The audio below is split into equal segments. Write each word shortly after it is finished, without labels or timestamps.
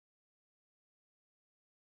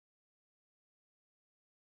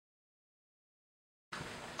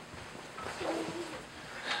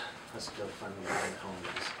Does it feel to finally get home,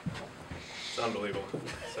 guys? It's unbelievable.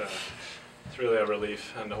 It's really a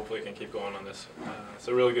relief, and hopefully we can keep going on this. It's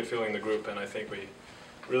a really good feeling in the group, and I think we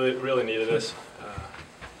really needed this.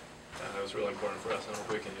 It was really important for us, and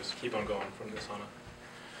hopefully we can just keep on going from this on.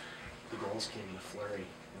 The goals came in a flurry.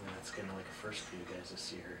 I mean, that's kind of like a first for you guys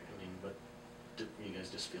this year. I mean, but were you guys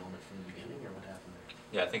just feeling it from the beginning, or what happened there?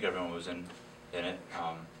 Yeah, I think everyone was in it.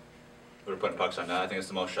 We were putting pucks on net. I think it's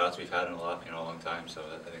the most shots we've had in a long time. So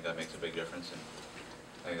I think that makes a big difference, and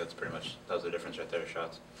I think that's pretty much that was the difference right there.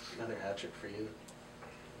 Shots. Another hat trick for you.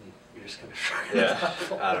 You're just kind of shrugging. Yeah,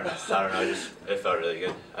 I don't know. It felt really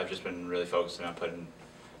good. I've just been really focusing on putting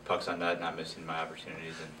pucks on net, not missing my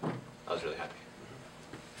opportunities, and I was really happy.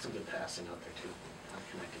 Some good passing out there too,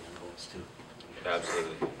 connecting on goals too. Yeah,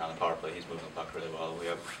 absolutely. On the power play, he's moving the puck really well. We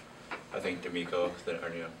have, I think, D'Amico, our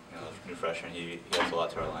new freshman. He adds a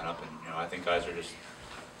lot to our lineup, and I think guys are just.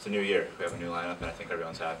 It's a new year. We have a new lineup, and I think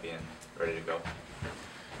everyone's happy and ready to go.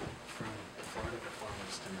 From the Florida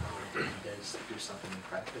performance to now, did you guys do something in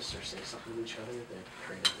practice or say something to each other that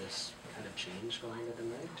created this kind of change going into the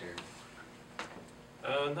night,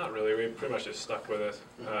 or? Not really. We pretty much just stuck with it.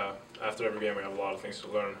 After every game, we have a lot of things to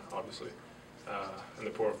learn, obviously. And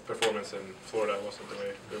the poor performance in Florida wasn't the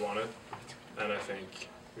way we wanted. And I think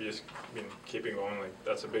we just been keeping going. Like,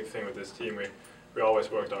 that's a big thing with this team. We always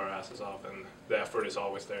worked our asses off, and the effort is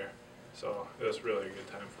always there. So it was really a good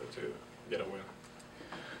time to get a win.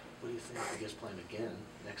 What do you think of you guys playing again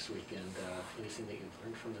next weekend? Anything that you've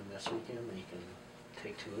learned from them this weekend that you can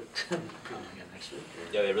take to it again next week?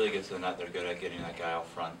 Or? Yeah, they really get to the net. They're good at getting that guy out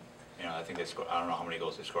front. I think they scored. I don't know how many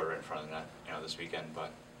goals they scored right in front of the net, this weekend,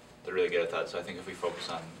 but they're really good at that. So I think if we focus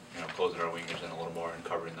on, closing our wingers in a little more and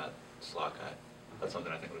covering that slot guy, that's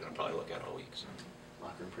something I think we're going to probably look at all week. So.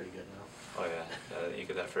 Locker room pretty good now. Oh yeah, you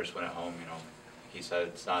get that first win at home. He said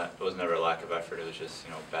it was never a lack of effort. It was just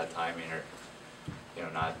bad timing or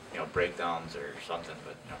not breakdowns or something.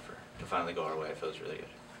 But to finally go our way, it feels really good.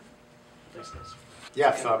 Thanks, guys. Yeah,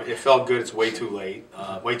 it felt good. It's way too late,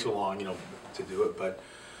 way too long, to do it. But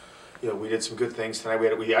we did some good things tonight.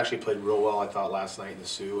 We actually played real well, I thought, last night in the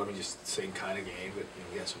Sioux. I mean, just the same kind of game, but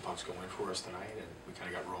we had some pucks going for us tonight, and we kind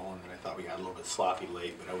of got rolling. And I thought we got a little bit sloppy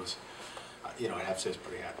late, but I was, I'd have to say, I was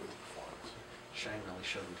pretty happy with the performance. Shane really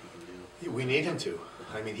showed what he can do. We need him to.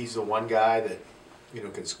 I mean, he's the one guy that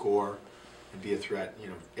can score and be a threat.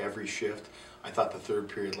 Every shift. I thought the third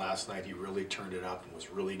period last night he really turned it up and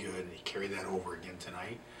was really good, and he carried that over again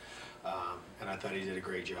tonight. And I thought he did a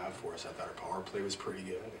great job for us. I thought our power play was pretty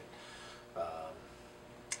good.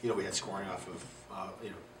 We had scoring off of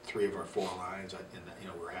 3 of our 4 lines,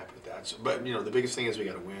 and we're happy with that. So, but the biggest thing is we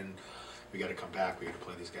got to win. We got to come back. We got to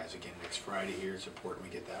play these guys again next Friday here. It's important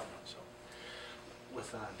we get that one. So.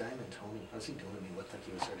 With Diamond Tony, how's he doing? He looked like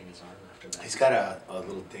he was hurting his arm after that. He's got a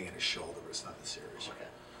little ding in his shoulder, but it's nothing serious. Okay.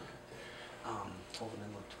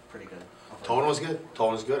 Tolvanen looked pretty good. Tolvanen was good.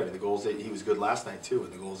 Tolvanen was good. I mean, the goals he was good last night too,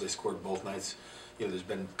 and the goals they scored both nights. There's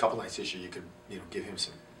been a couple nights this year you could give him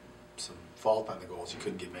some fault on the goals. You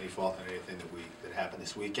couldn't give him any fault on anything that happened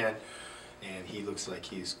this weekend, and he looks like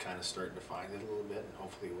he's kind of starting to find it a little bit, and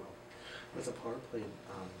hopefully he will. With the power play,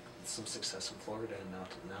 some success in Florida, and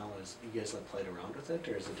now is you guys played around with it,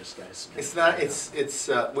 or is it just guys? It's not. It's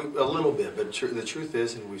a little bit, but the truth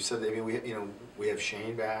is, and we've said that. I mean, we have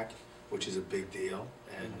Shane back, which is a big deal,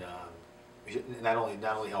 and not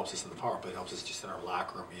only helps us in the power play, it helps us just in our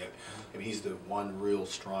locker room. I mean, he's the one real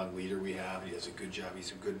strong leader we have. He does a good job.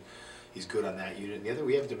 He's good on that unit. And the other,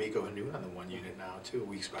 we have D'Amico Hanun on the one unit now too.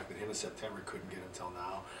 We expected him in September, couldn't get him until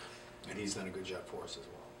now, and he's done a good job for us as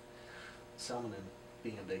well. Salmonen,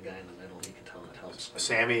 being a big guy in the middle, you can tell it helps.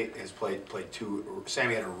 Sammy has played 2.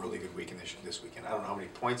 Sammy had a really good weekend this weekend. I don't know how many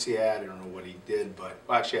points he had. I don't know what he did, but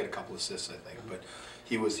actually had a couple assists, I think. But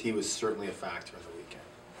he was certainly a factor in the weekend.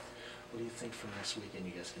 What do you think from this weekend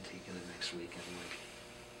you guys can take into next weekend?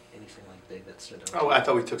 Anything big that stood out? Oh, I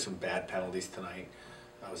thought we took some bad penalties tonight.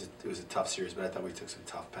 It was a tough series, but I thought we took some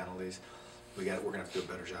tough penalties. We're gonna have to do a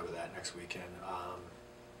better job of that next weekend.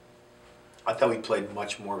 I thought we played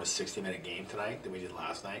much more of a 60-minute game tonight than we did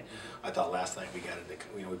last night. I thought last night we got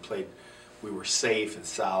into, we were safe and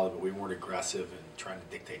solid, but we weren't aggressive and trying to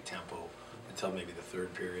dictate tempo until maybe the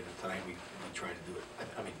third period. And tonight we tried to do it.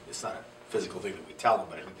 I mean, it's not a physical thing that we tell them,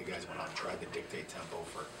 but I think the guys went out and tried to dictate tempo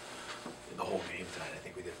for the whole game tonight. I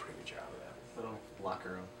think we did a pretty good job of that. Locker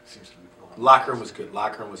room seems to be. Locker room was good.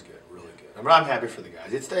 Locker room was good. Really good. I mean, I'm happy for the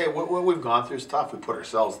guys. What we've gone through is tough. We put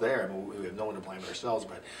ourselves there. I mean, we have no one to blame but ourselves,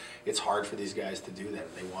 but it's hard for these guys to do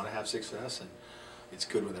that. They want to have success, and it's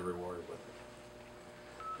good when they're rewarded with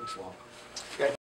it. Thanks, Walt. Okay.